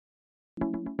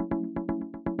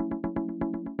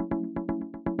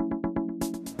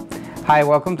Hi,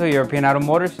 welcome to European Auto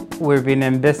Motors. We've been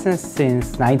in business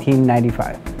since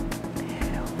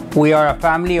 1995. We are a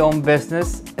family-owned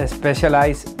business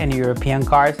specialized in European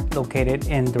cars located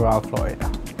in Doral,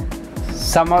 Florida.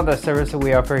 Some of the services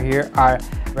we offer here are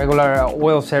regular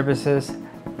oil services,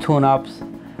 tune-ups,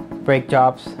 brake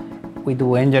jobs. We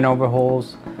do engine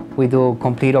overhauls. We do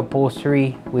complete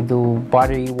upholstery. We do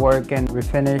body work and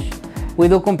refinish. We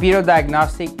do computer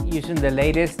diagnostic using the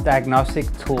latest diagnostic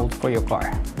tools for your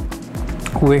car.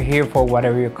 We're here for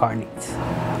whatever your car needs.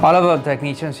 All of the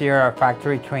technicians here are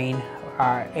factory trained,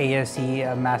 are ASE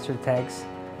master techs.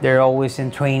 They're always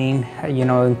in training,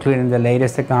 including the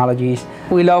latest technologies.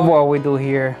 We love what we do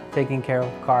here, taking care of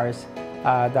cars.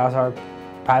 That's our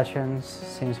passion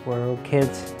since we're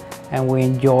kids, and we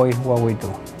enjoy what we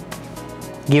do.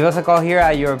 Give us a call here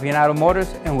at European Auto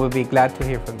Motors, and we'll be glad to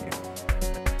hear from you.